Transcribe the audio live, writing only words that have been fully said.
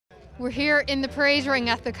We're here in the parade ring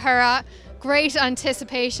at the Curragh. Great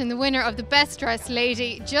anticipation. The winner of the Best Dressed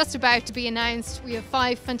Lady just about to be announced. We have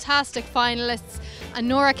 5 fantastic finalists, and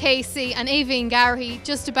Nora Casey and Aveen Garhi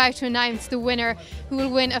just about to announce the winner, who will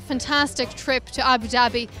win a fantastic trip to Abu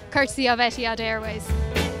Dhabi courtesy of Etihad Airways.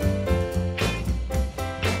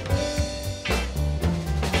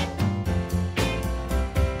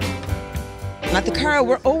 At the Curragh,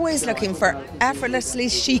 we're always looking for effortlessly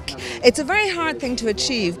chic. It's a very hard thing to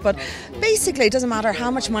achieve, but basically it doesn't matter how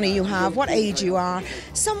much money you have, what age you are,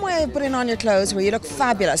 some way of putting on your clothes where you look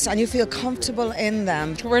fabulous and you feel comfortable in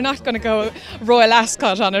them. We're not going to go Royal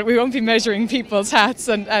Ascot on it. We won't be measuring people's hats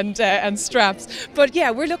and straps. But yeah,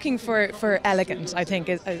 we're looking for elegant, I think,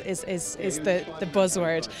 is the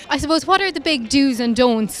buzzword. I suppose, what are the big do's and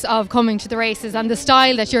don'ts of coming to the races and the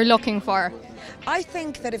style that you're looking for? I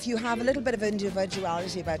think that if you have a little bit of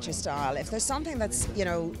individuality about your style, if there's something that's,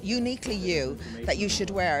 uniquely you, that you should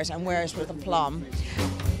wear it and wear it with aplomb.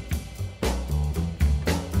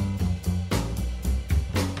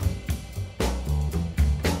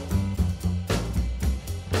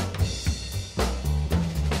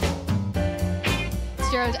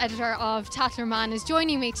 Gerald, editor of Tatlerman, is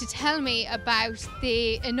joining me to tell me about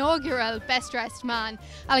the inaugural Best Dressed Man.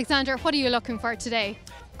 Alexander, what are you looking for today?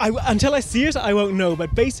 Until I see it, I won't know.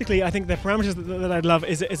 But basically, I think the parameters that I'd love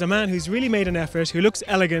is a man who's really made an effort, who looks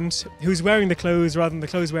elegant, who's wearing the clothes rather than the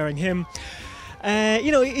clothes wearing him.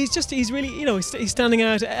 He's really, he's standing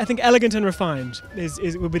out. I think elegant and refined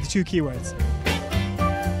would be the 2 keywords.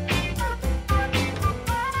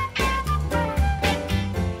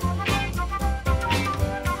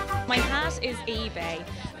 My hat is eBay,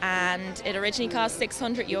 and it originally cost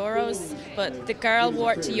 €600, but the girl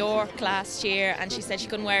wore it to York last year and she said she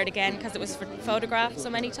couldn't wear it again because it was photographed so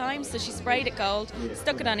many times, so she sprayed it gold,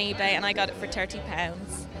 stuck it on eBay, and I got it for £30.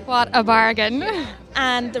 What a bargain.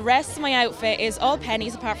 And the rest of my outfit is all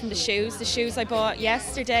pennies apart from the shoes. The shoes I bought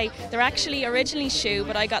yesterday, they're actually originally shoe,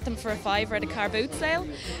 but I got them for a £5 at a car boot sale,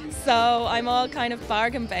 so I'm all kind of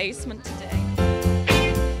bargain basement today.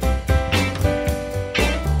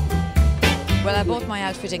 Well, I bought my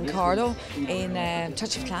outfit in Curragh in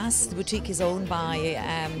Touch of Class. The boutique is owned by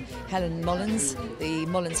Helen Mullins, the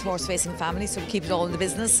Mullins horse racing family, so we keep it all in the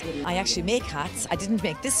business. I actually make hats. I didn't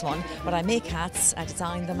make this one, but I make hats, I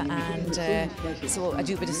design them, and so I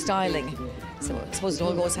do a bit of styling. So I suppose it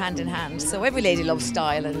all goes hand in hand. So every lady loves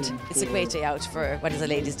style, and it's a great day out for when it's a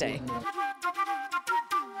ladies' day.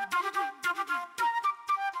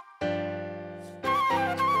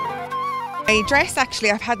 My dress,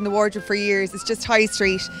 actually, I've had in the wardrobe for years. It's just high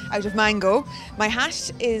street out of Mango. My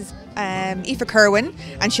hat is Aoife Kerwin,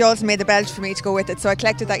 and she also made the belt for me to go with it, so I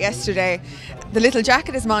collected that yesterday. The little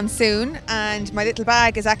jacket is Monsoon, and my little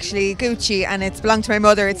bag is actually Gucci, and it's belonged to my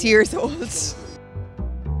mother. It's years old.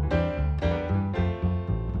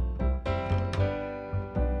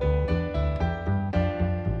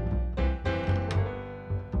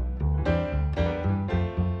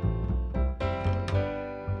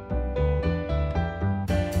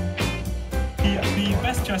 The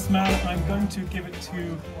Best Dressed Man, I'm going to give it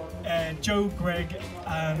to Joe, Greg,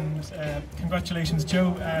 and congratulations,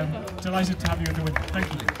 Joe. Delighted to have you at the winner.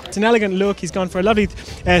 Thank you. It's an elegant look. He's gone for a lovely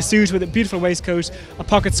suit with a beautiful waistcoat, a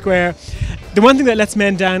pocket square. The one thing that lets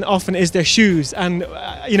men down often is their shoes, and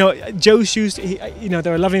Joe's shoes, they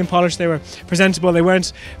were lovely and polished. They were presentable. They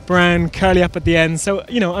weren't brown, curly up at the end. So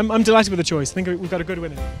I'm delighted with the choice. I think we've got a good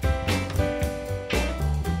winner.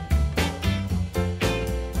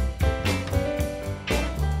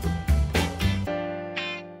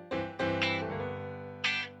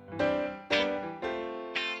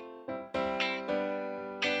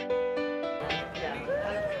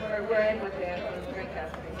 We're in with them for the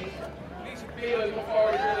breakfast. Please feel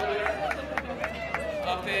forward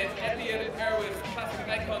of the Etihad Airways Classic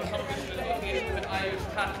Icon competition associated with Irish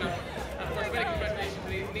Tatler. And of course, very congratulations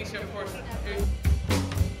to Nisha, of course.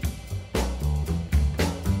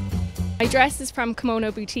 My dress is from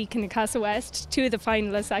Kimono Boutique in Newcastle West. 2 of the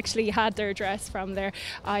finalists actually had their dress from there.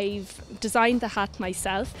 I've designed the hat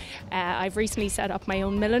myself. I've recently set up my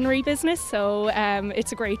own millinery business, so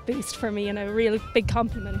it's a great boost for me and a real big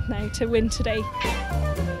compliment now to win today.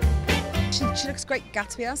 She looks great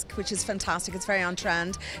Gatsby-esque, which is fantastic. It's very on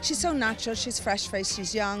trend. She's so natural, she's fresh-faced,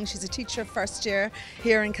 she's young, she's a teacher of first year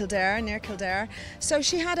here in Kildare, near Kildare. So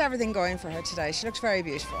she had everything going for her today. She looks very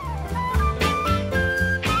beautiful.